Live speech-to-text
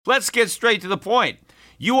Let's get straight to the point.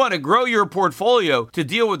 You want to grow your portfolio to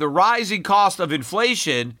deal with the rising cost of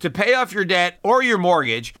inflation, to pay off your debt or your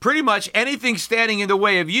mortgage, pretty much anything standing in the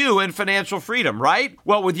way of you and financial freedom, right?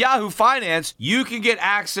 Well, with Yahoo Finance, you can get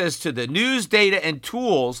access to the news, data, and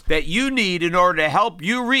tools that you need in order to help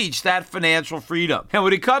you reach that financial freedom. And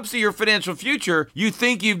when it comes to your financial future, you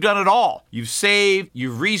think you've done it all. You've saved,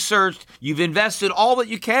 you've researched, you've invested all that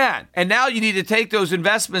you can. And now you need to take those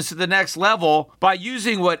investments to the next level by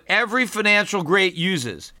using what every financial great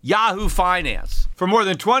uses. Yahoo Finance. For more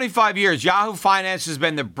than 25 years, Yahoo Finance has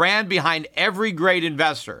been the brand behind every great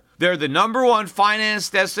investor. They're the #1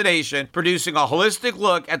 finance destination, producing a holistic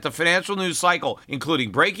look at the financial news cycle,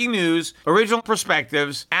 including breaking news, original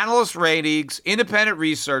perspectives, analyst ratings, independent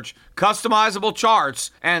research, customizable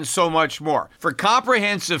charts, and so much more. For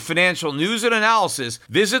comprehensive financial news and analysis,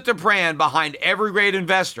 visit the brand behind every great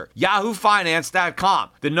investor, yahoofinance.com,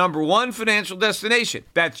 the #1 financial destination.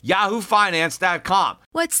 That's yahoofinance.com.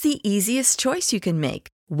 What's the easiest choice you can make?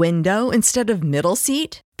 Window instead of middle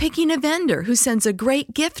seat? Picking a vendor who sends a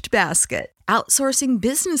great gift basket? Outsourcing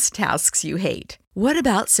business tasks you hate? What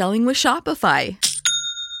about selling with Shopify?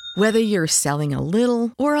 Whether you're selling a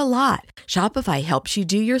little or a lot, Shopify helps you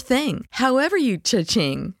do your thing, however you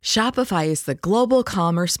cha-ching. Shopify is the global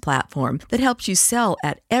commerce platform that helps you sell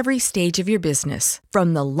at every stage of your business.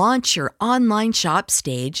 From the launch your online shop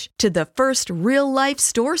stage to the first real-life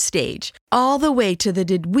store stage, all the way to the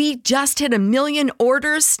did we just hit 1 million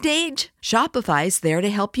orders stage. Shopify's there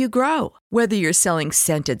to help you grow. Whether you're selling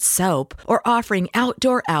scented soap or offering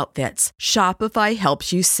outdoor outfits, Shopify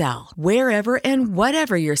helps you sell. Wherever and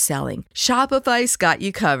whatever you're selling, Shopify's got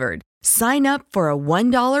you covered. Sign up for a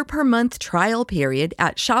 $1 per month trial period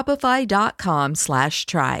at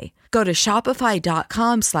shopify.com/try. Go to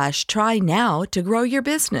shopify.com/try now to grow your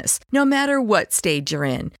business, no matter what stage you're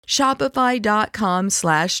in.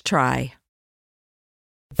 Shopify.com/try.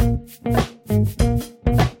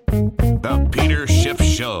 The Peter Schiff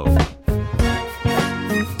Show.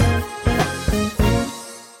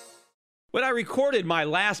 When I recorded my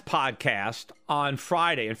last podcast on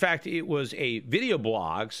Friday, in fact, it was a video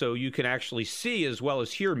blog, so you can actually see as well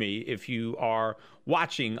as hear me if you are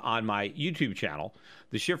watching on my YouTube channel,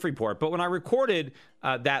 The Schiff Report. But when I recorded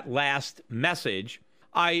that last message,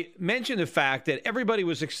 I mentioned the fact that everybody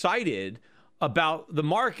was excited about the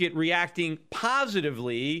market reacting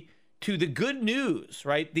positively to the good news,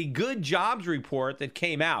 right? The good jobs report that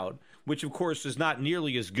came out, which of course is not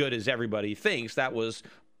nearly as good as everybody thinks. That was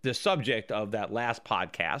the subject of that last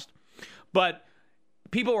podcast. But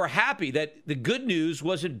people were happy that the good news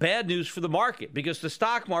wasn't bad news for the market because the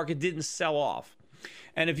stock market didn't sell off.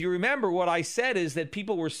 And if you remember, what I said is that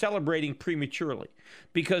people were celebrating prematurely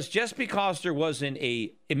because just because there wasn't an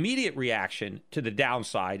immediate reaction to the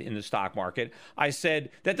downside in the stock market, I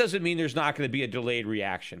said that doesn't mean there's not going to be a delayed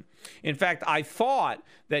reaction. In fact, I thought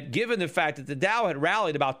that given the fact that the Dow had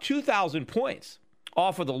rallied about 2,000 points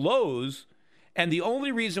off of the lows, and the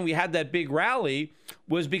only reason we had that big rally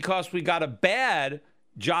was because we got a bad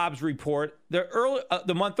jobs report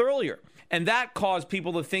the month earlier. And that caused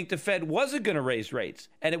people to think the Fed wasn't going to raise rates.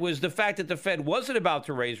 And it was the fact that the Fed wasn't about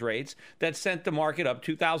to raise rates that sent the market up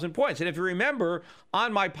 2,000 points. And if you remember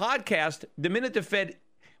on my podcast, the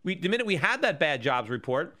minute we had that bad jobs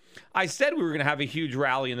report, I said we were going to have a huge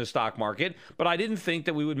rally in the stock market, but I didn't think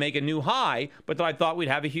that we would make a new high, but that I thought we'd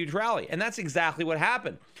have a huge rally. And that's exactly what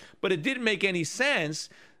happened. But it didn't make any sense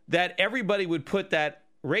that everybody would put that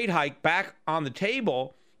rate hike back on the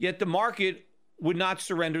table, yet the market would not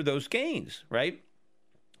surrender those gains, right?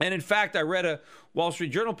 And in fact, I read a Wall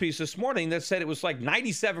Street Journal piece this morning that said it was like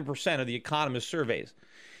 97% of the economist surveys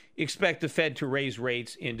expect the Fed to raise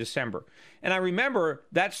rates in December. And I remember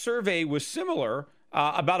that survey was similar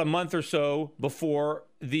about a month or so before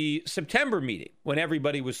the September meeting, when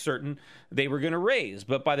everybody was certain they were going to raise.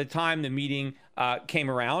 But by the time the meeting came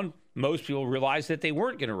around, most people realized that they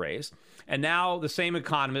weren't going to raise. And now the same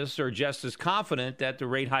economists are just as confident that the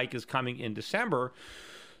rate hike is coming in December.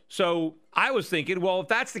 So I was thinking, well, if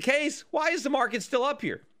that's the case, why is the market still up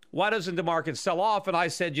here? Why doesn't the market sell off? And I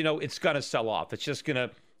said, it's going to sell off. It's just going to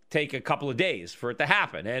take a couple of days for it to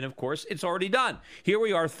happen. And of course, it's already done. Here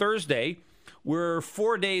we are Thursday. We're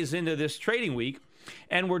 4 days into this trading week,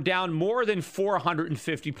 and we're down more than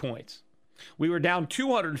 450 points. We were down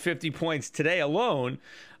 250 points today alone.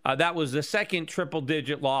 That was the second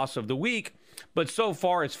triple-digit loss of the week. But so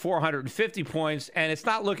far, it's 450 points, and it's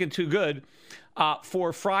not looking too good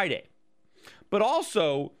for Friday. But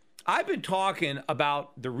also, I've been talking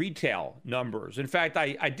about the retail numbers. In fact,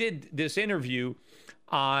 I did this interview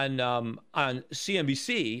on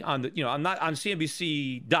CNBC, I'm not on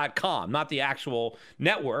CNBC.com, not the actual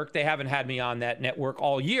network. They haven't had me on that network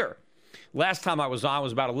all year. Last time I was on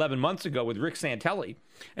was about 11 months ago with Rick Santelli,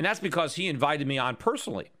 and that's because he invited me on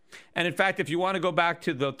personally. And in fact, if you want to go back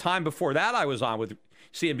to the time before that I was on with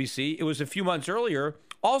CNBC, it was a few months earlier,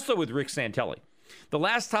 also with Rick Santelli. The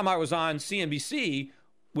last time I was on CNBC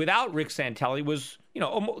without Rick Santelli was,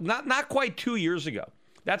 not quite 2 years ago.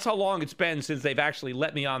 That's how long it's been since they've actually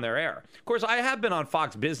let me on their air. Of course, I have been on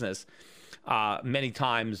Fox Business many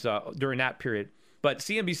times during that period, but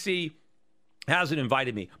CNBC hasn't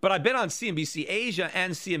invited me. But I've been on CNBC Asia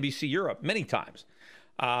and CNBC Europe many times.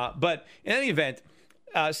 But in any event,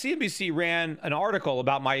 CNBC ran an article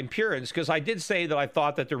about my appearance because I did say that I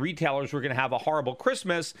thought that the retailers were going to have a horrible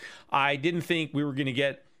Christmas. I didn't think we were going to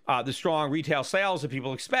get the strong retail sales that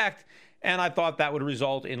people expect. And I thought that would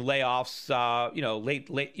result in layoffs,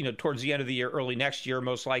 late, towards the end of the year, early next year,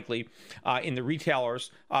 most likely, in the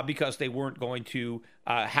retailers because they weren't going to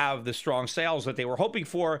have the strong sales that they were hoping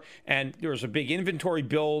for. And there was a big inventory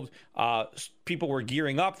build. People were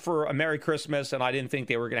gearing up for a Merry Christmas, and I didn't think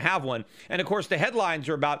they were going to have one. And of course, the headlines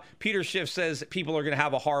are about Peter Schiff says people are going to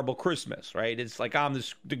have a horrible Christmas, right? It's like I'm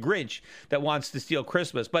the Grinch that wants to steal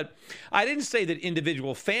Christmas. But I didn't say that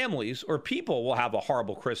individual families or people will have a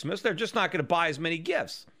horrible Christmas. They're just not going to buy as many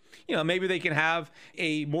gifts. Maybe they can have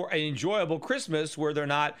an enjoyable Christmas where they're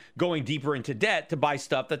not going deeper into debt to buy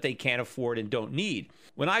stuff that they can't afford and don't need.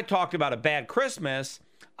 When I talked about a bad Christmas,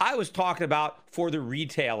 I was talking about for the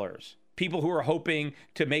retailers, people who are hoping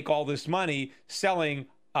to make all this money selling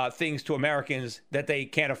things to Americans that they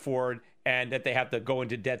can't afford and that they have to go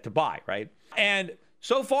into debt to buy, right? And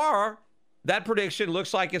so far, that prediction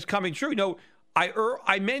looks like it's coming true.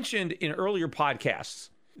 I mentioned in earlier podcasts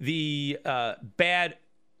the bad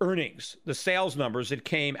earnings, the sales numbers that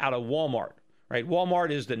came out of Walmart, right? Walmart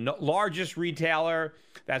is the largest retailer.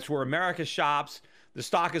 That's where America shops. The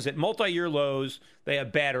stock is at multi-year lows. They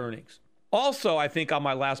have bad earnings. Also, I think on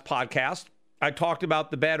my last podcast, I talked about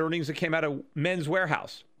the bad earnings that came out of Men's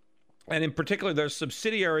Warehouse. And in particular, their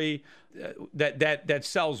subsidiary that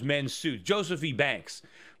sells men's suits, Joseph E. Banks.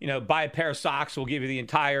 Buy a pair of socks, we'll give you the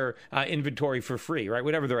entire inventory for free, right?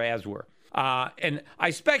 Whatever their ads were. And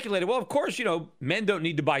I speculated, well, of course, men don't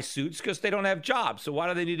need to buy suits because they don't have jobs. So why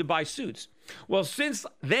do they need to buy suits? Well, since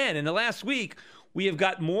then, in the last week, we have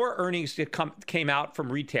got more earnings that came out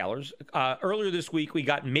from retailers. Earlier this week, we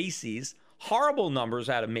got Macy's. Horrible numbers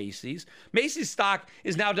out of Macy's. Macy's stock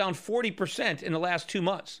is now down 40% in the last 2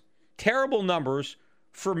 months. Terrible numbers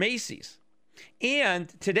for Macy's. And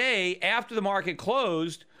today, after the market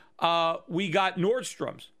closed, we got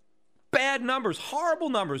Nordstrom's. Bad numbers, horrible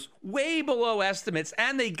numbers, way below estimates,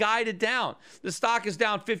 and they guided down. The stock is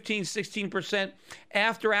down 15, 16%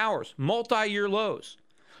 after hours, multi-year lows.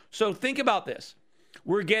 So think about this.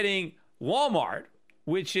 We're getting Walmart,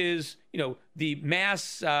 which is, the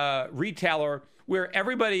mass retailer where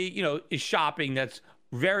everybody, is shopping that's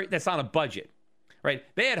on a budget, right?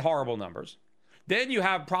 They had horrible numbers. Then you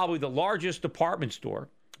have probably the largest department store,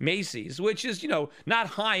 Macy's, which is, not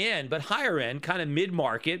high end, but higher end, kind of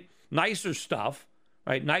mid-market, nicer stuff,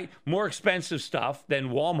 right? More expensive stuff than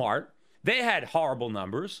Walmart. They had horrible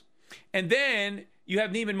numbers. And then you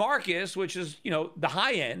have Neiman Marcus, which is, the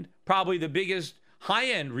high end, probably the biggest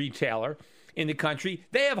high end retailer in the country.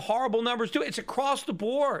 They have horrible numbers too. It's across the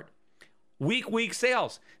board. Weak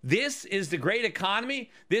sales. This is the great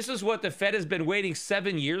economy. This is what the Fed has been waiting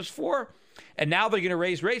 7 years for. And now they're going to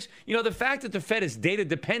raise rates. The fact that the Fed is data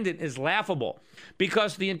dependent is laughable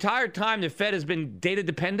because the entire time the Fed has been data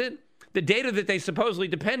dependent, the data that they supposedly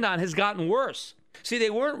depend on has gotten worse. See, they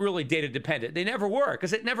weren't really data dependent. They never were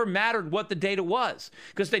because it never mattered what the data was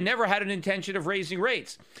because they never had an intention of raising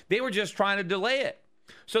rates. They were just trying to delay it.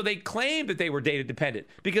 So they claimed that they were data dependent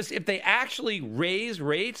because if they actually raise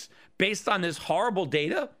rates based on this horrible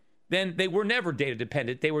data, then they were never data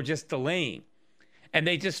dependent. They were just delaying. And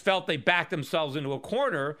they just felt they backed themselves into a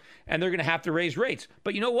corner and they're going to have to raise rates.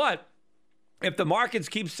 But you know what? If the markets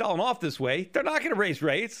keep selling off this way, they're not going to raise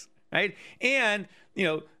rates, right? And,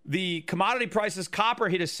 the commodity prices, copper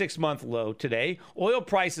hit a 6-month low today. Oil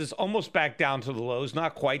prices almost back down to the lows,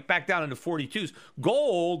 not quite, back down into 42s.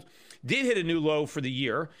 Gold did hit a new low for the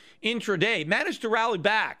year. Intraday managed to rally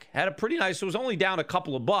back, had a pretty nice, it was only down a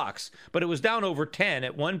couple of bucks, but it was down over 10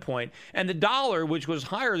 at one point. And the dollar, which was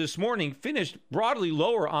higher this morning, finished broadly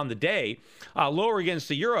lower on the day, lower against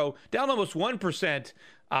the euro, down almost 1%.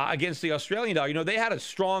 Against the Australian dollar. They had a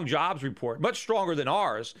strong jobs report, much stronger than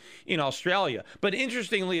ours in Australia. But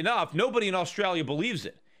interestingly enough, nobody in Australia believes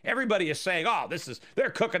it. Everybody is saying, oh, they're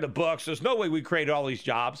cooking the books. There's no way we created all these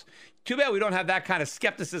jobs. Too bad we don't have that kind of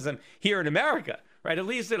skepticism here in America, right? At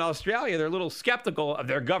least in Australia, they're a little skeptical of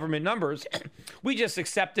their government numbers. We just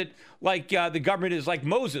accept it like the government is like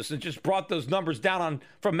Moses and just brought those numbers down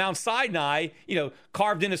from Mount Sinai,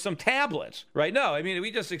 carved into some tablets, right? No, I mean,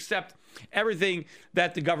 we just accept everything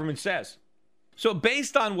that the government says. So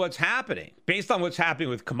based on what's happening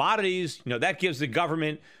with commodities, that gives the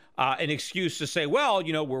government an excuse to say, well,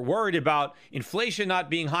 we're worried about inflation not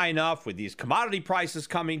being high enough with these commodity prices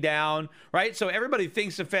coming down, right? So everybody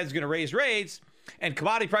thinks the Fed's going to raise rates and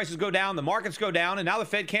commodity prices go down, the markets go down, and now the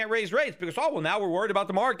Fed can't raise rates because, now we're worried about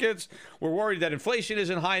the markets. We're worried that inflation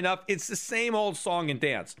isn't high enough. It's the same old song and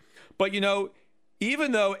dance. But,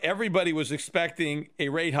 even though everybody was expecting a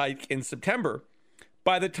rate hike in September,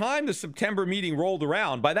 by the time the September meeting rolled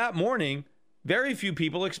around, by that morning, very few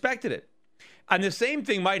people expected it. And the same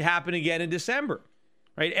thing might happen again in December,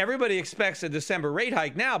 right? Everybody expects a December rate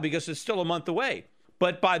hike now because it's still a month away.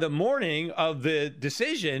 But by the morning of the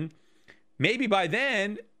decision, maybe by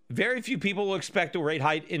then, very few people will expect a rate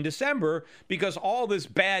hike in December because all this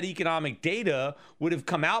bad economic data would have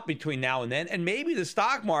come out between now and then. And maybe the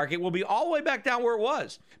stock market will be all the way back down where it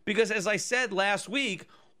was. Because as I said last week,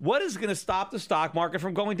 what is going to stop the stock market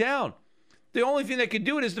from going down? The only thing that could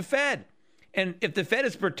do it is the Fed. And if the Fed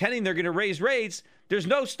is pretending they're going to raise rates, there's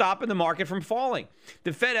no stopping the market from falling.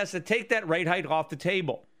 The Fed has to take that rate hike off the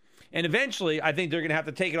table. And eventually, I think they're going to have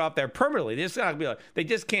to take it off there permanently. They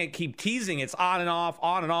just can't keep teasing. It's on and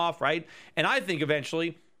off, right? And I think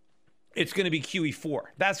eventually it's going to be QE4.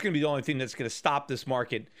 That's going to be the only thing that's going to stop this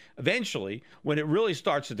market eventually when it really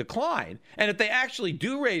starts to decline. And if they actually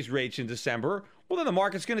do raise rates in December, well, then the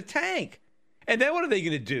market's going to tank. And then what are they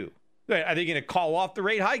going to do? Are they going to call off the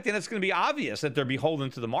rate hike? Then it's going to be obvious that they're beholden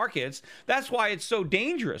to the markets. That's why it's so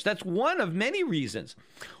dangerous. That's one of many reasons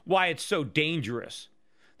why it's so dangerous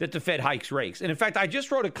that the Fed hikes rates. And in fact, I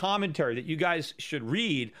just wrote a commentary that you guys should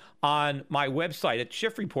read on my website at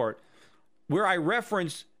Schiff Report, where I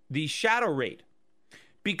reference the shadow rate.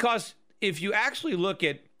 Because if you actually look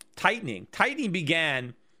at tightening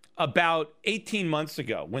began about 18 months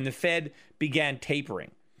ago when the Fed began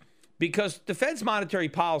tapering. Because the Fed's monetary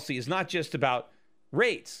policy is not just about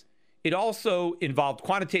rates. It also involved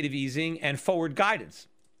quantitative easing and forward guidance.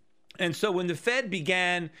 And so when the Fed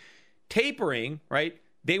began tapering, right,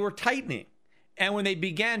 they were tightening. And when they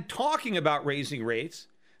began talking about raising rates,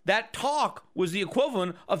 that talk was the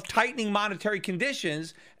equivalent of tightening monetary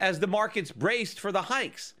conditions as the markets braced for the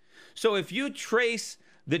hikes. So if you trace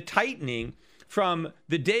the tightening from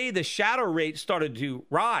the day the shadow rate started to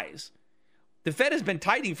rise, the Fed has been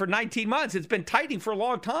tightening for 19 months. It's been tightening for a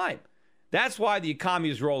long time. That's why the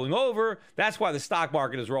economy is rolling over. That's why the stock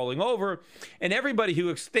market is rolling over. And everybody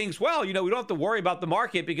who thinks, well, we don't have to worry about the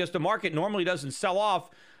market because the market normally doesn't sell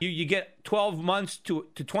off. You get 12 months to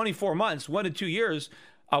 24 months, 1 to 2 years,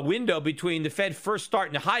 a window between the Fed first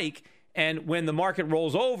starting to hike and when the market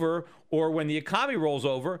rolls over or when the economy rolls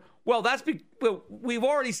over. Well, we've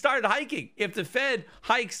already started hiking. If the Fed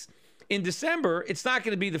hikes in December, it's not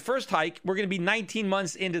going to be the first hike. We're going to be 19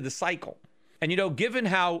 months into the cycle. And, given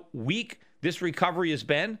how weak this recovery has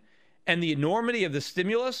been and the enormity of the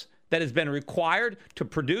stimulus that has been required to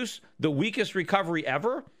produce the weakest recovery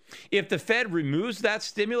ever, if the Fed removes that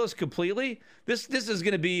stimulus completely, this is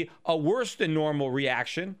going to be a worse than normal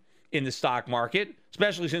reaction in the stock market,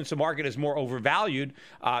 especially since the market is more overvalued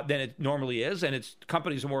than it normally is, and its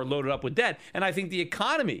companies are more loaded up with debt. And I think the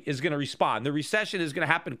economy is going to respond. The recession is going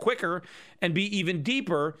to happen quicker and be even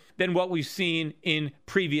deeper than what we've seen in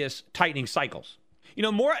previous tightening cycles.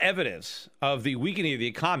 More evidence of the weakening of the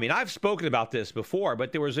economy, and I've spoken about this before,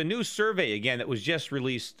 but there was a new survey again that was just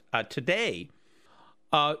released today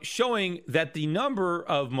showing that the number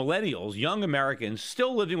of millennials, young Americans,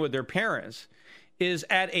 still living with their parents is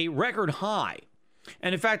at a record high.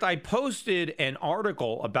 And in fact, I posted an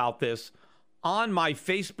article about this on my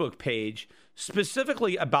Facebook page,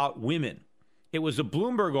 specifically about women. It was a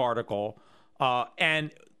Bloomberg article,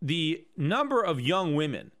 and the number of young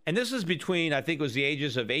women, and this is between, I think it was the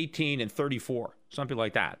ages of 18 and 34, something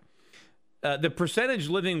like that. The percentage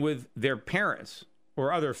living with their parents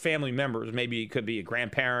or other family members, maybe it could be a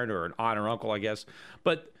grandparent or an aunt or uncle, I guess,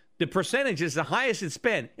 but the percentage is the highest it's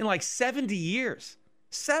been in like 70 years.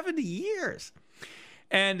 70 years.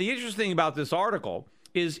 And the interesting thing about this article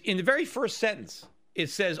is in the very first sentence,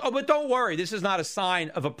 it says, oh, but don't worry, this is not a sign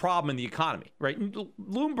of a problem in the economy, right?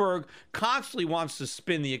 Bloomberg constantly wants to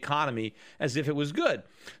spin the economy as if it was good.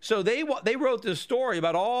 So they wrote this story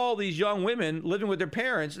about all these young women living with their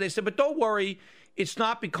parents. They said, but don't worry, it's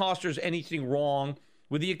not because there's anything wrong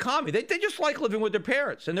with the economy. They just like living with their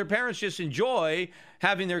parents, and their parents just enjoy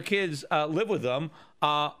having their kids live with them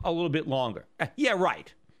a little bit longer. Yeah,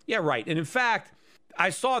 right. And in fact,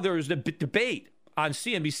 I saw there was a debate on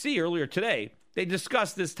CNBC earlier today. They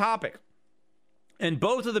discussed this topic, and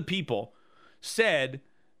both of the people said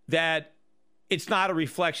that it's not a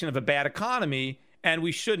reflection of a bad economy, and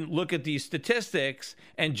we shouldn't look at these statistics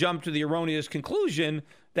and jump to the erroneous conclusion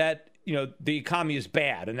that, you know, the economy is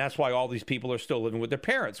bad, and that's why all these people are still living with their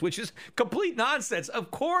parents, which is complete nonsense.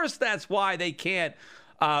 Of course, that's why they can't.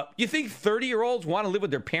 You think 30-year-olds want to live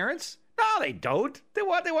with their parents? No, they don't. They don't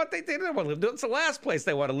want to live. It's the last place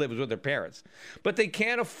they want to live is with their parents, but they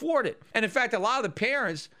can't afford it. And in fact, a lot of the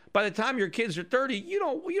parents, by the time your kids are 30, you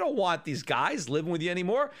don't want these guys living with you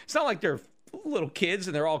anymore. It's not like they're little kids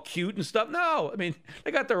and they're all cute and stuff. No, I mean,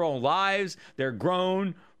 they got their own lives. They're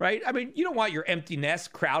grown, right? I mean, you don't want your empty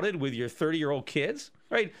nest crowded with your 30-year-old kids,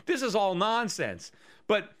 right? This is all nonsense.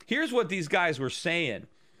 But here's what these guys were saying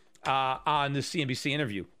on the CNBC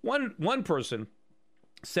interview. One person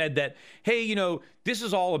said that, hey, you know, this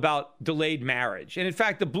is all about delayed marriage. And in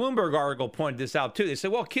fact, the Bloomberg article pointed this out too. They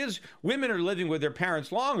said, well, women are living with their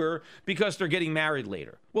parents longer because they're getting married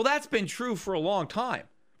later. Well, that's been true for a long time.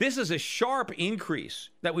 This is a sharp increase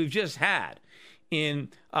that we've just had in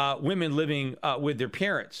women living with their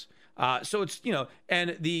parents. So it's, you know,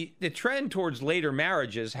 and the trend towards later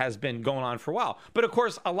marriages has been going on for a while. But of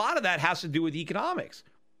course, a lot of that has to do with economics.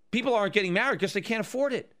 People aren't getting married because they can't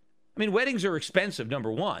afford it. I mean, weddings are expensive,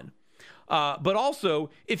 number one. But also,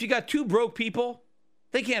 if you got two broke people,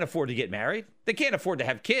 they can't afford to get married. They can't afford to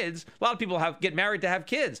have kids. A lot of people get married to have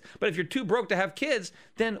kids. But if you're too broke to have kids,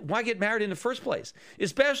 then why get married in the first place?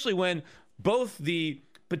 Especially when both the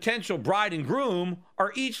potential bride and groom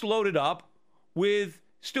are each loaded up with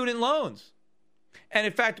student loans. And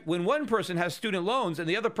in fact, when one person has student loans and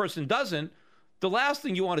the other person doesn't, the last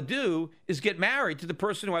thing you want to do is get married to the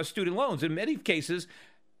person who has student loans. In many cases,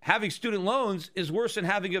 having student loans is worse than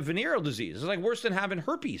having a venereal disease. It's like worse than having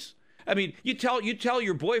herpes. I mean, you tell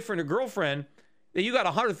your boyfriend or girlfriend that you got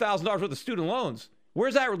 $100,000 worth of student loans.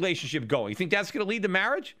 Where's that relationship going? You think that's going to lead to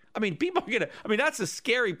marriage? I mean, that's a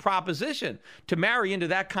scary proposition to marry into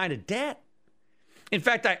that kind of debt. In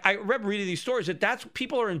fact, I remember reading these stories that's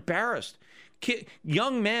people are embarrassed.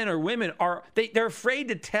 Young men or women they're afraid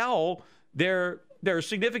to tell their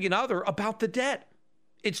significant other about the debt.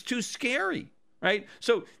 It's too scary. Right?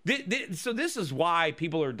 So this is why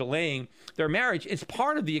people are delaying their marriage. It's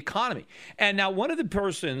part of the economy. And now one of the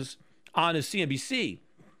persons on the CNBC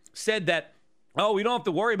said that, oh, we don't have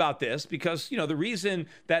to worry about this because, you know, the reason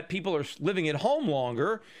that people are living at home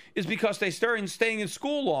longer is because they start staying in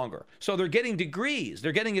school longer. So they're getting degrees.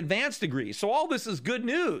 They're getting advanced degrees. So all this is good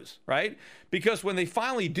news, right? Because when they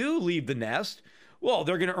finally do leave the nest, well,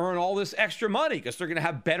 they're going to earn all this extra money because they're going to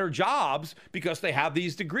have better jobs because they have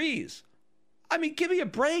these degrees. I mean, give me a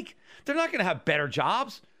break. They're not going to have better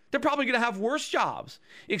jobs. They're probably going to have worse jobs,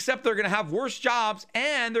 except they're going to have worse jobs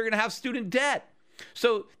and they're going to have student debt.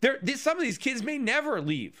 So some of these kids may never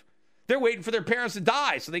leave. They're waiting for their parents to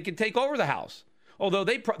die so they can take over the house. Although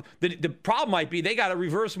the problem might be they got a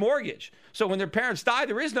reverse mortgage. So when their parents die,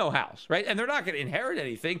 there is no house, right? And they're not going to inherit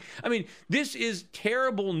anything. I mean, this is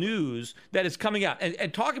terrible news that is coming out.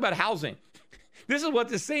 And talk about housing. This is what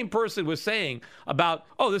the same person was saying about,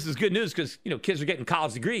 oh, this is good news because, you know, kids are getting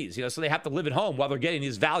college degrees, you know, so they have to live at home while they're getting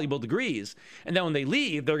these valuable degrees. And then when they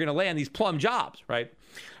leave, they're going to land these plum jobs, right?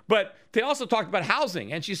 But they also talked about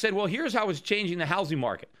housing. And she said, well, here's how it's changing the housing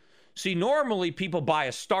market. See, normally people buy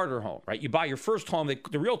a starter home, right? You buy your first home. The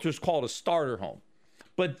realtors call it a starter home.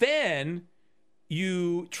 But then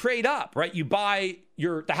you trade up, right? You buy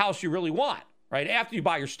the house you really want. Right? After you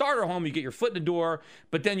buy your starter home, you get your foot in the door,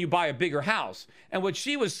 but then you buy a bigger house. And what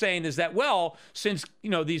she was saying is that, well, since, you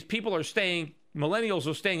know, these people millennials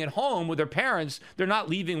are staying at home with their parents, they're not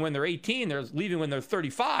leaving when they're 18, they're leaving when they're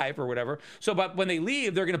 35 or whatever. So, but when they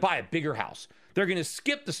leave, they're going to buy a bigger house. They're going to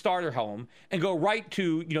skip the starter home and go right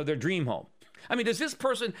to, you know, their dream home. I mean, does this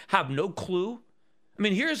person have no clue? I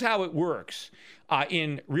mean, here's how it works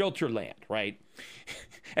in realtor land, right?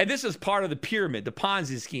 And this is part of the pyramid, the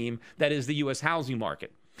Ponzi scheme that is the U.S. housing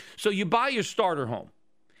market. So you buy your starter home.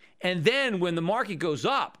 And then when the market goes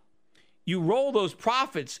up, you roll those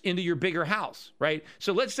profits into your bigger house, right?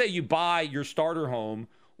 So let's say you buy your starter home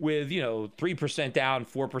with, you know, 3% down,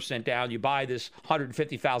 4% down. You buy this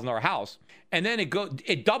 $150,000 house. And then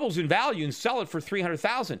it doubles in value and sell it for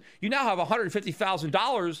 $300,000. You now have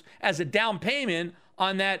 $150,000 as a down payment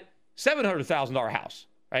on that $700,000 house.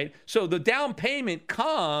 Right? So the down payment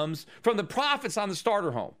comes from the profits on the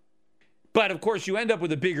starter home. But of course, you end up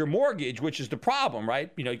with a bigger mortgage, which is the problem,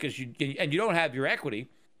 right? Because you don't have your equity.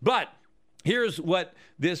 But here's what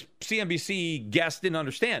this CNBC guest didn't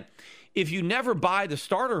understand. If you never buy the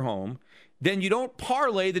starter home, then you don't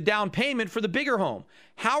parlay the down payment for the bigger home.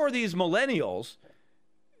 How are these millennials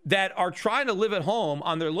that are trying to live at home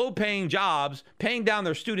on their low-paying jobs, paying down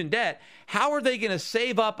their student debt, how are they going to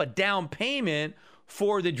save up a down payment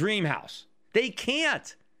for the dream house? They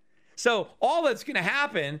can't. So all that's going to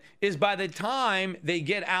happen is by the time they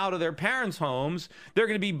get out of their parents' homes, they're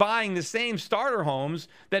going to be buying the same starter homes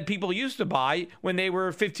that people used to buy when they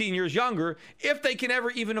were 15 years younger, if they can ever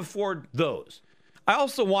even afford those. I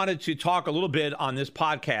also wanted to talk a little bit on this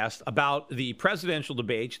podcast about the presidential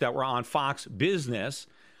debates that were on Fox Business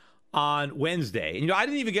on Wednesday. And, I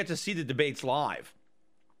didn't even get to see the debates live.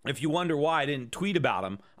 If you wonder why I didn't tweet about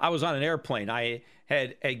them, I was on an airplane. I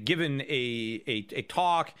had given a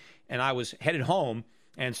talk, and I was headed home.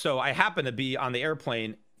 And so I happened to be on the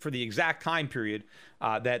airplane for the exact time period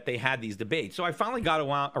that they had these debates. So I finally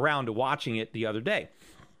got around to watching it the other day.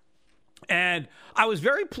 And I was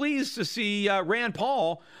very pleased to see Rand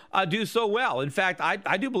Paul do so well. In fact,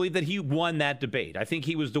 I do believe that he won that debate. I think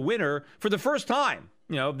he was the winner for the first time.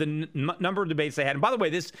 The number of debates they had. And by the way,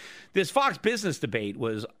 this Fox Business debate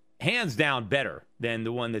was hands down better than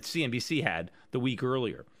the one that CNBC had the week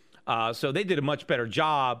earlier. So they did a much better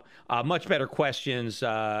job, much better questions,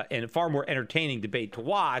 and a far more entertaining debate to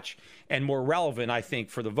watch, and more relevant, I think,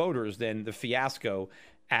 for the voters than the fiasco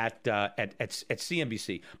at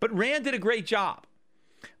CNBC. But Rand did a great job,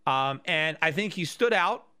 and I think he stood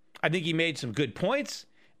out. I think he made some good points,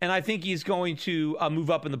 and I think he's going to move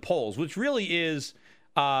up in the polls, which really is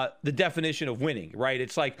the definition of winning, right?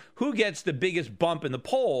 It's like who gets the biggest bump in the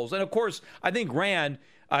polls. And of course, I think Rand,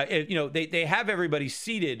 they have everybody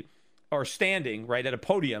seated or standing, right, at a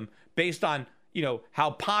podium based on,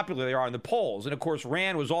 how popular they are in the polls. And of course,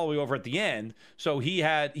 Rand was all the way over at the end. So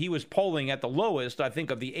he was polling at the lowest, I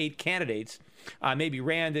think, of the 8 candidates. Maybe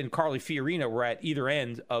Rand and Carly Fiorina were at either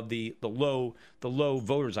end of the low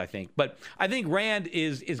voters, I think. But I think Rand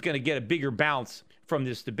is going to get a bigger bounce from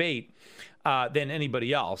this debate than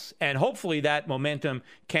anybody else. And hopefully that momentum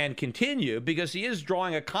can continue, because he is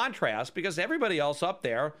drawing a contrast, because everybody else up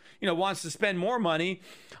there, wants to spend more money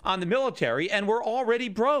on the military, and we're already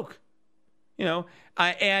broke. And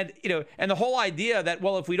the whole idea that,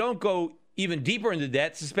 well, if we don't go even deeper into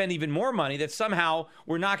debt to spend even more money, that somehow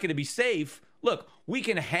we're not going to be safe. Look, we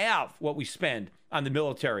can have what we spend on the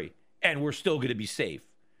military and we're still going to be safe.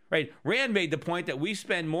 Right? Rand made the point that we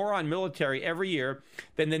spend more on military every year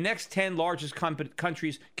than the next 10 largest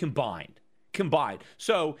countries combined.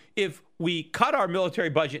 So if we cut our military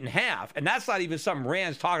budget in half, and that's not even something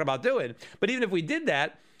Rand's talking about doing, but even if we did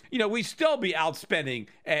that, we'd still be outspending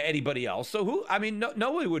anybody else. So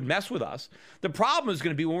nobody would mess with us. The problem is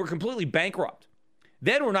going to be when we're completely bankrupt.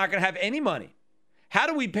 Then we're not going to have any money. How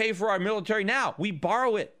do we pay for our military now? We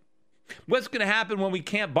borrow it. What's going to happen when we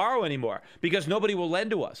can't borrow anymore because nobody will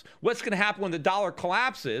lend to us? What's going to happen when the dollar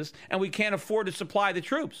collapses and we can't afford to supply the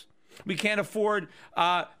troops? We can't afford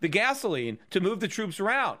the gasoline to move the troops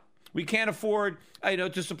around. We can't afford,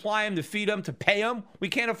 to supply them, to feed them, to pay them. We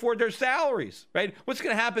can't afford their salaries, right? What's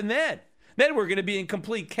going to happen then? Then we're going to be in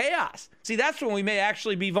complete chaos. See, that's when we may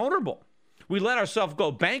actually be vulnerable. We let ourselves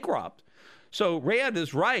go bankrupt. So Rand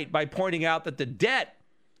is right by pointing out that the debt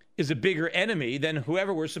is a bigger enemy than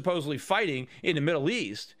whoever we're supposedly fighting in the Middle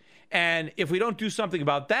East. And if we don't do something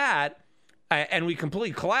about that and we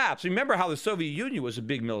completely collapse, remember how the Soviet Union was a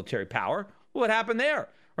big military power. What happened there,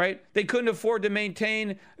 right? They couldn't afford to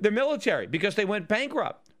maintain their military because they went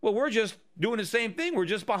bankrupt. Well, we're just doing the same thing. We're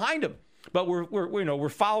just behind them, but we're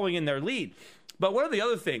following in their lead. But one of the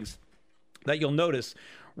other things that you'll notice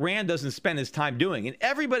Rand doesn't spend his time doing, and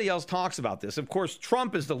everybody else talks about this. Of course,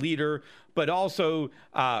 Trump is the leader, but also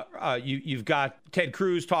you've got Ted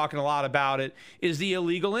Cruz talking a lot about it, is the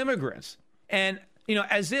illegal immigrants. And,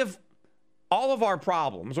 as if all of our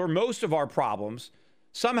problems or most of our problems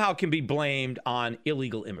somehow can be blamed on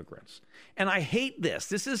illegal immigrants. And I hate this.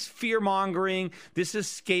 This is fear-mongering. This is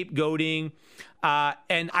scapegoating.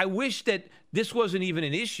 And I wish that this wasn't even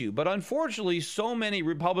an issue. But unfortunately, so many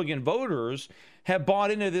Republican voters have bought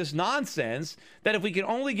into this nonsense that if we can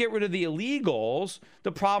only get rid of the illegals,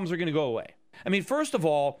 the problems are going to go away. I mean, first of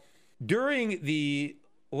all, during the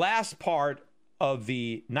last part of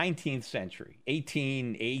the 19th century,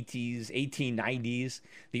 1880s, 1890s,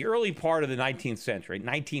 the early part of the 19th century,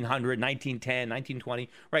 1900, 1910, 1920,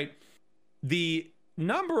 right? The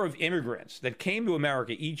number of immigrants that came to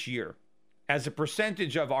America each year as a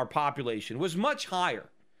percentage of our population was much higher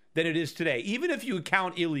than it is today, even if you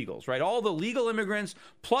count illegals, right? All the legal immigrants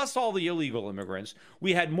plus all the illegal immigrants.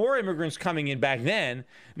 We had more immigrants coming in back then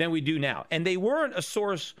than we do now. And they weren't a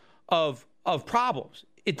source of problems.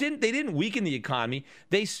 They didn't weaken the economy.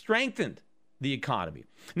 They strengthened the economy.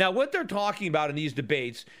 Now, what they're talking about in these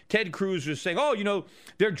debates, Ted Cruz was saying,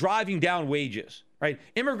 they're driving down wages, right?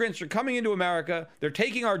 Immigrants are coming into America, they're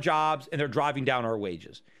taking our jobs, and they're driving down our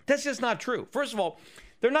wages. That's just not true. First of all,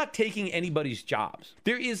 they're not taking anybody's jobs.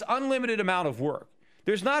 There is unlimited amount of work.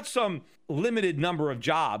 There's not some limited number of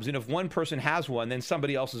jobs, and if one person has one, then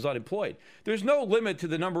somebody else is unemployed. There's no limit to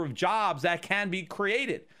the number of jobs that can be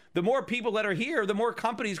created. The more people that are here, the more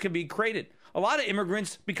companies can be created. A lot of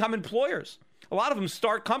immigrants become employers. A lot of them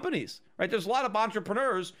start companies, right? There's a lot of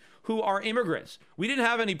entrepreneurs who are immigrants. We didn't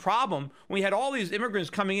have any problem when we had all these immigrants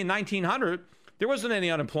coming in 1900. There wasn't any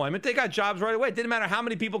unemployment. They got jobs right away. It didn't matter how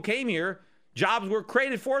many people came here. Jobs were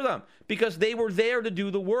created for them because they were there to do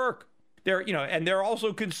the work. And they're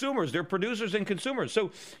also consumers. They're producers and consumers.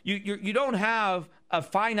 So you don't have a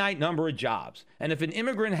finite number of jobs. And if an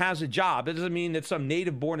immigrant has a job, it doesn't mean that some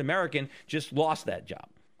native-born American just lost that job.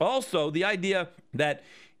 Also, the idea that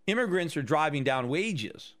immigrants are driving down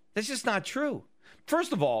wages, that's just not true.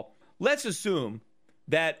 First of all, let's assume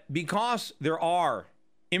that because there are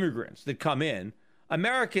immigrants that come in,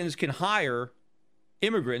 Americans can hire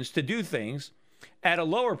immigrants to do things at a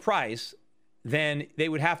lower price than they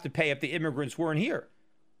would have to pay if the immigrants weren't here.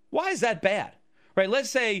 Why is that bad? Right? Let's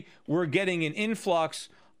say we're getting an influx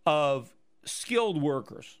of skilled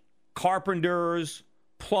workers, carpenters,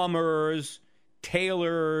 plumbers,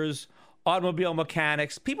 tailors, automobile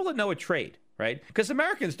mechanics, people that know a trade, right? Because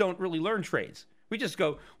Americans don't really learn trades. We just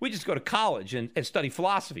go to college and study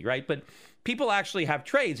philosophy, right? But people actually have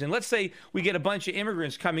trades. And let's say we get a bunch of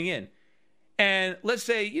immigrants coming in. And let's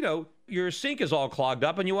say, your sink is all clogged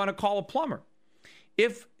up and you want to call a plumber.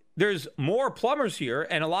 If there's more plumbers here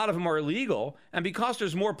and a lot of them are illegal, and because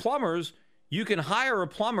there's more plumbers, you can hire a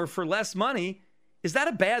plumber for less money, is that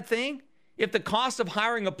a bad thing? If the cost of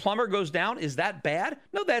hiring a plumber goes down, is that bad?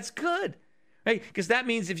 No, that's good. Right? Because that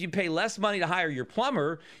means if you pay less money to hire your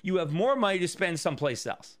plumber, you have more money to spend someplace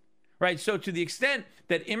else. Right? So to the extent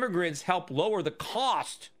that immigrants help lower the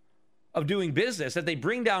cost of doing business, that they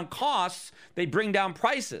bring down costs, they bring down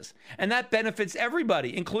prices. And that benefits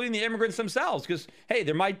everybody, including the immigrants themselves. Because, hey,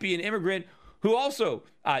 there might be an immigrant who also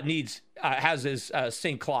has his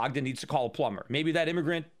sink clogged and needs to call a plumber. Maybe that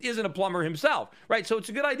immigrant isn't a plumber himself, right? So it's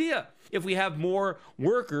a good idea if we have more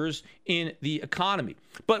workers in the economy.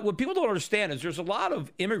 But what people don't understand is there's a lot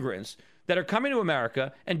of immigrants that are coming to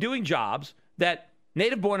America and doing jobs that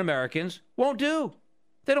native-born Americans won't do.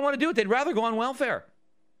 They don't want to do it. They'd rather go on welfare.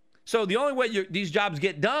 So the only way these jobs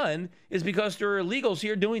get done is because there are illegals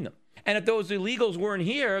here doing them. And if those illegals weren't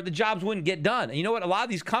here, the jobs wouldn't get done. And you know what? A lot of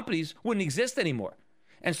these companies wouldn't exist anymore.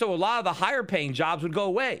 And so a lot of the higher paying jobs would go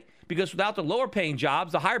away because without the lower paying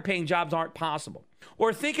jobs, the higher paying jobs aren't possible.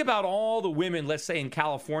 Or think about all the women, let's say in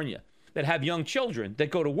California, that have young children that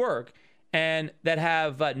go to work and that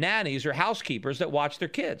have nannies or housekeepers that watch their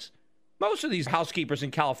kids. Most of these housekeepers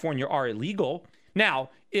in California are illegal. Now,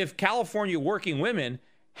 if California working women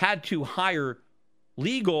had to hire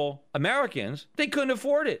legal Americans, they couldn't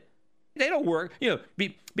afford it. They don't work,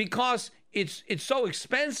 because it's so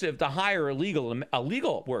expensive to hire a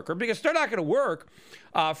legal worker because they're not going to work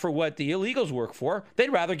for what the illegals work for. They'd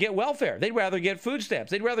rather get welfare. They'd rather get food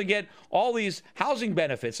stamps. They'd rather get all these housing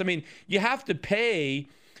benefits. I mean, you have to pay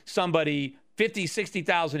somebody $50,000,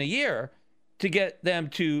 $60,000 a year to get them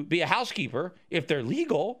to be a housekeeper if they're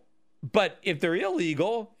legal. But if they're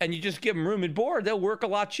illegal and you just give them room and board, they'll work a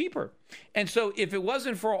lot cheaper. And so if it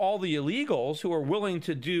wasn't for all the illegals who are willing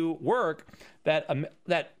to do work that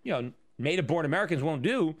native-born Americans won't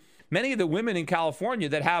do, many of the women in California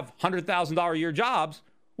that have $100,000 a year jobs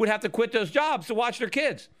would have to quit those jobs to watch their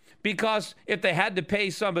kids. Because if they had to pay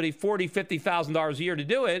somebody $40,000, $50,000 a year to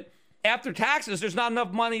do it, after taxes, there's not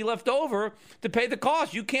enough money left over to pay the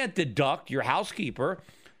cost. You can't deduct your housekeeper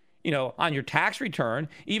on your tax return,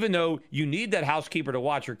 even though you need that housekeeper to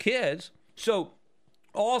watch your kids. So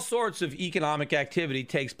all sorts of economic activity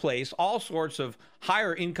takes place. All sorts of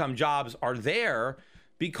higher income jobs are there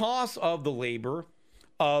because of the labor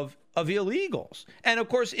of illegals. And of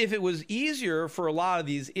course, if it was easier for a lot of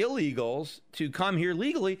these illegals to come here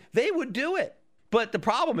legally, they would do it. But the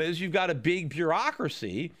problem is you've got a big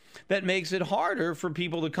bureaucracy that makes it harder for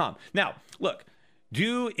people to come. Now, look,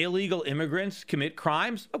 do illegal immigrants commit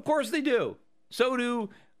crimes? Of course they do. So do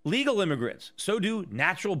legal immigrants. So do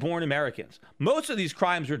natural-born Americans. Most of these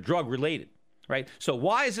crimes are drug-related, right? So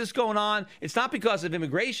why is this going on? It's not because of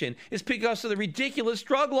immigration. It's because of the ridiculous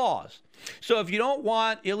drug laws. So if you don't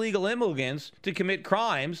want illegal immigrants to commit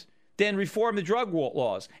crimes, then reform the drug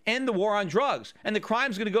laws, end the war on drugs, and the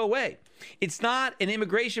crime's going to go away. It's not an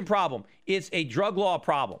immigration problem. It's a drug law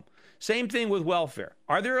problem. Same thing with welfare.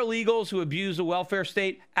 Are there illegals who abuse the welfare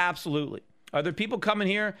state? Absolutely. Are there people coming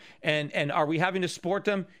here and are we having to support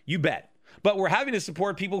them? You bet. But we're having to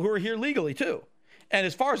support people who are here legally too. And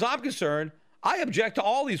as far as I'm concerned, I object to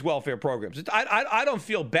all these welfare programs. I don't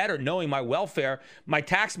feel better knowing my welfare, my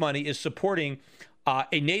tax money is supporting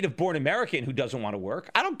a native-born American who doesn't want to work.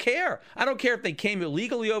 I don't care. I don't care if they came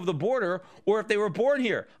illegally over the border or if they were born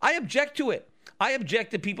here. I object to it. I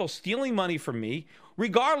object to people stealing money from me,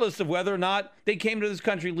 regardless of whether or not they came to this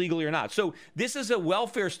country legally or not. So this is a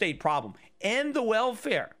welfare state problem. End the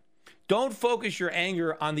welfare. Don't focus your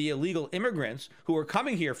anger on the illegal immigrants who are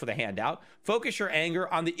coming here for the handout. Focus your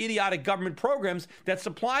anger on the idiotic government programs that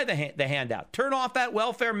supply the handout. Turn off that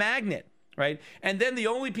welfare magnet, right? And then the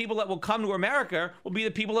only people that will come to America will be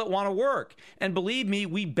the people that want to work. And believe me,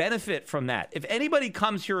 we benefit from that. If anybody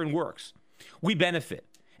comes here and works, we benefit.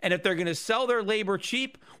 And if they're going to sell their labor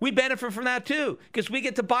cheap, we benefit from that too, because we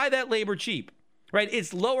get to buy that labor cheap, right?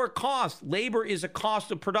 It's lower cost. Labor is a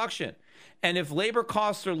cost of production. And if labor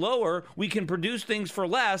costs are lower, we can produce things for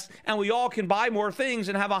less, and we all can buy more things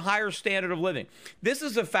and have a higher standard of living. This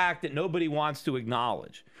is a fact that nobody wants to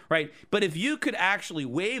acknowledge, right? But if you could actually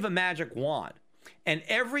wave a magic wand and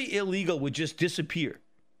every illegal would just disappear,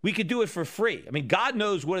 we could do it for free. I mean, God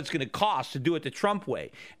knows what it's going to cost to do it the Trump way.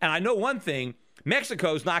 And I know one thing,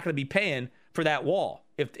 Mexico's not going to be paying for that wall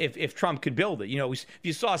if Trump could build it. You know, if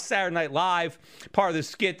you saw Saturday Night Live, part of the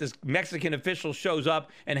skit, this Mexican official shows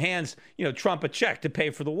up and hands, Trump a check to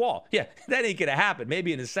pay for the wall. Yeah, that ain't going to happen.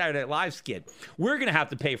 Maybe in a Saturday Night Live skit. We're going to have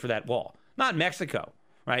to pay for that wall, not Mexico,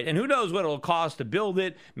 right? And who knows what it'll cost to build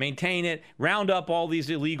it, maintain it, round up all these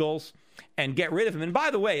illegals, and get rid of them. And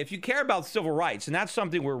by the way, if you care about civil rights, and that's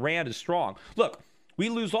something where Rand is strong, look, we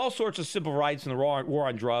lose all sorts of civil rights in the war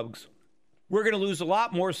on drugs. We're going to lose a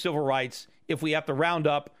lot more civil rights if we have to round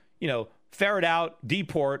up, ferret out,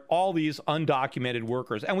 deport all these undocumented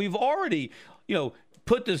workers. And we've already,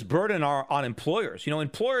 put this burden on employers.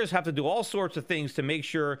 Employers have to do all sorts of things to make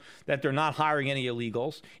sure that they're not hiring any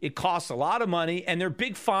illegals. It costs a lot of money, and there are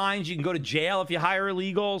big fines. You can go to jail if you hire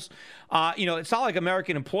illegals. It's not like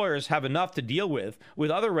American employers have enough to deal with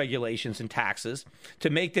other regulations and taxes to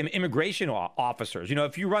make them immigration officers.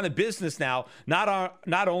 If you run a business now,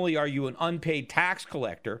 not only are you an unpaid tax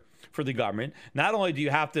collector for the government, not only do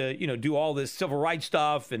you have to, do all this civil rights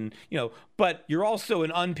stuff and, but you're also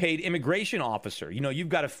an unpaid immigration officer. You've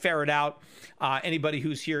got to ferret out anybody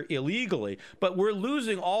who's here illegally. But we're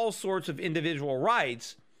losing all sorts of individual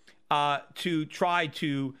rights to try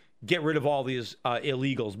to get rid of all these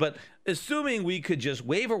illegals. But assuming we could just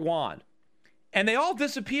wave a wand and they all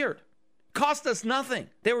disappeared, cost us nothing.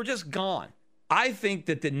 They were just gone. I think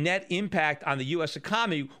that the net impact on the U.S.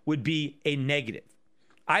 economy would be a negative.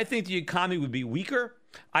 I think the economy would be weaker.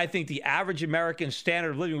 I think the average American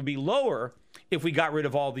standard of living would be lower if we got rid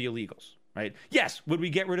of all the illegals, right? Yes, would we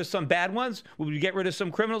get rid of some bad ones? Would we get rid of some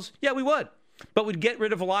criminals? Yeah, we would. But we'd get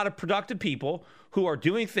rid of a lot of productive people who are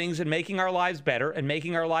doing things and making our lives better and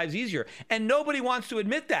making our lives easier. And nobody wants to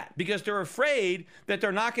admit that because they're afraid that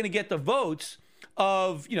they're not going to get the votes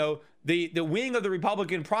of, the wing of the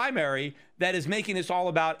Republican primary that is making this all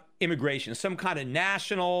about immigration, some kind of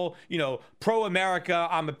national, pro-America.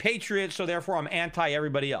 I'm a patriot, so therefore I'm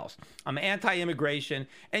anti-everybody else. I'm anti-immigration.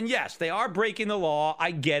 And yes, they are breaking the law.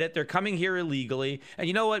 I get it. They're coming here illegally. And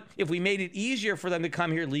you know what? If we made it easier for them to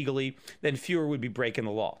come here legally, then fewer would be breaking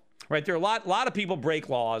the law. Right? There are a lot of people break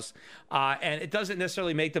laws, and it doesn't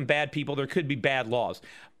necessarily make them bad people. There could be bad laws.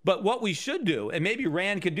 But what we should do, and maybe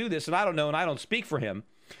Rand could do this, and I don't know, and I don't speak for him,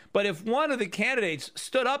 but if one of the candidates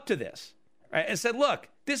stood up to this, right, and said, look,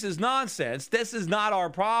 this is nonsense, this is not our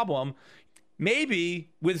problem, maybe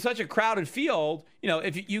with such a crowded field,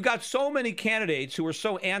 if you got so many candidates who are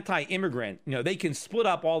so anti-immigrant, they can split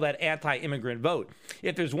up all that anti-immigrant vote.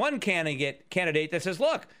 If there's one candidate that says,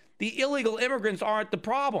 look, the illegal immigrants aren't the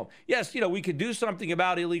problem. Yes, we could do something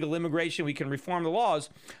about illegal immigration. We can reform the laws,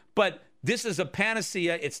 but this is a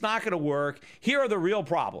panacea. It's not going to work. Here are the real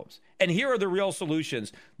problems, and here are the real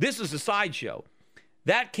solutions. This is a sideshow.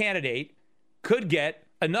 That candidate could get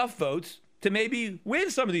enough votes to maybe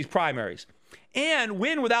win some of these primaries and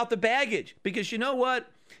win without the baggage, because you know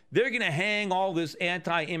what? They're going to hang all this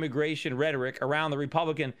anti-immigration rhetoric around the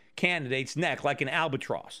Republican candidate's neck like an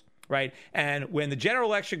albatross. right? And when the general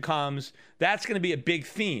election comes, that's going to be a big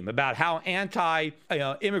theme about how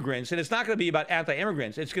anti-immigrants, and it's not going to be about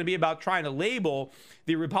anti-immigrants, it's going to be about trying to label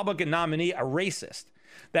the Republican nominee a racist.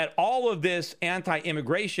 That all of this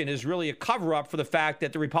anti-immigration is really a cover-up for the fact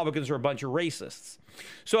that the Republicans are a bunch of racists.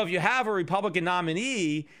 So if you have a Republican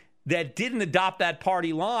nominee that didn't adopt that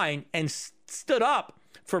party line and stood up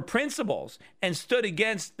for principles and stood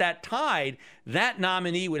against that tide, that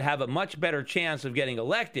nominee would have a much better chance of getting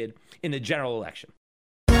elected in the general election.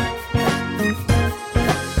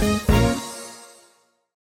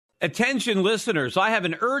 Attention listeners, I have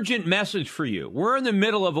an urgent message for you. We're in the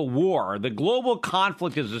middle of a war. The global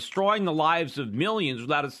conflict is destroying the lives of millions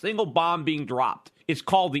without a single bomb being dropped. It's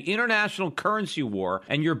called the International Currency War,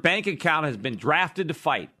 and your bank account has been drafted to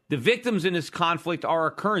fight. The victims in this conflict are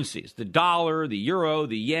our currencies, the dollar, the euro,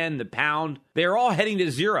 the yen, the pound. They are all heading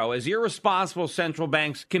to zero as irresponsible central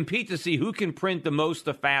banks compete to see who can print the most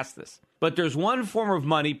the fastest. But there's one form of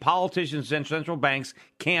money politicians and central banks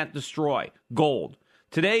can't destroy: gold.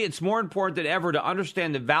 Today, it's more important than ever to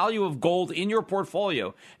understand the value of gold in your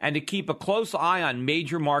portfolio and to keep a close eye on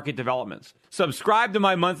major market developments. Subscribe to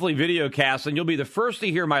my monthly videocast and you'll be the first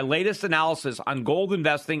to hear my latest analysis on gold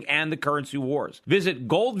investing and the currency wars. Visit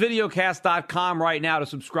goldvideocast.com right now to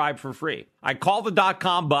subscribe for free. I call the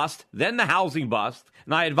dot-com bust, then the housing bust,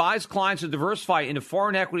 and I advise clients to diversify into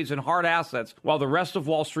foreign equities and hard assets while the rest of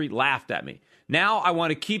Wall Street laughed at me. Now I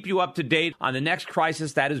want to keep you up to date on the next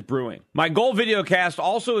crisis that is brewing. My Gold Videocast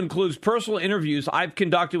also includes personal interviews I've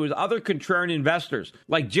conducted with other contrarian investors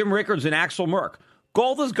like Jim Rickards and Axel Merck.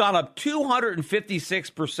 Gold has gone up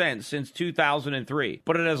 256% since 2003,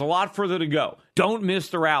 but it has a lot further to go. Don't miss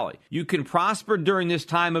the rally. You can prosper during this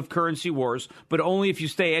time of currency wars, but only if you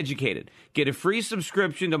stay educated. Get a free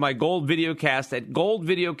subscription to my Gold Videocast at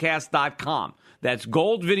goldvideocast.com. That's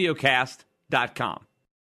goldvideocast.com.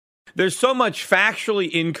 There's so much factually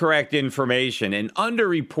incorrect information and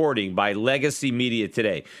underreporting by legacy media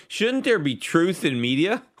today. Shouldn't there be truth in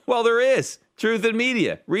media? Well, there is. Truth in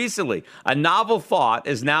Media. Recently, a novel thought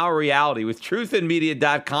is now a reality with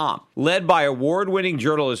truthinmedia.com. Led by award-winning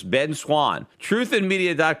journalist Ben Swan,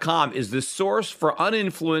 truthinmedia.com is the source for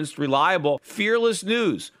uninfluenced, reliable, fearless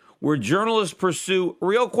news, where journalists pursue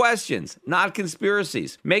real questions, not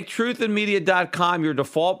conspiracies. Make truthinmedia.com your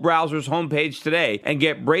default browser's homepage today and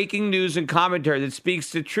get breaking news and commentary that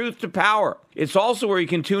speaks the truth to power. It's also where you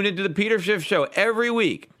can tune into the Peter Schiff Show every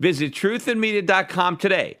week. Visit truthinmedia.com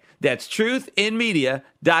today. That's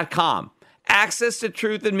truthinmedia.com. Access the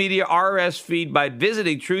Truth in Media RSS feed by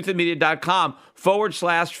visiting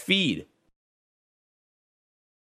truthinmedia.com/feed.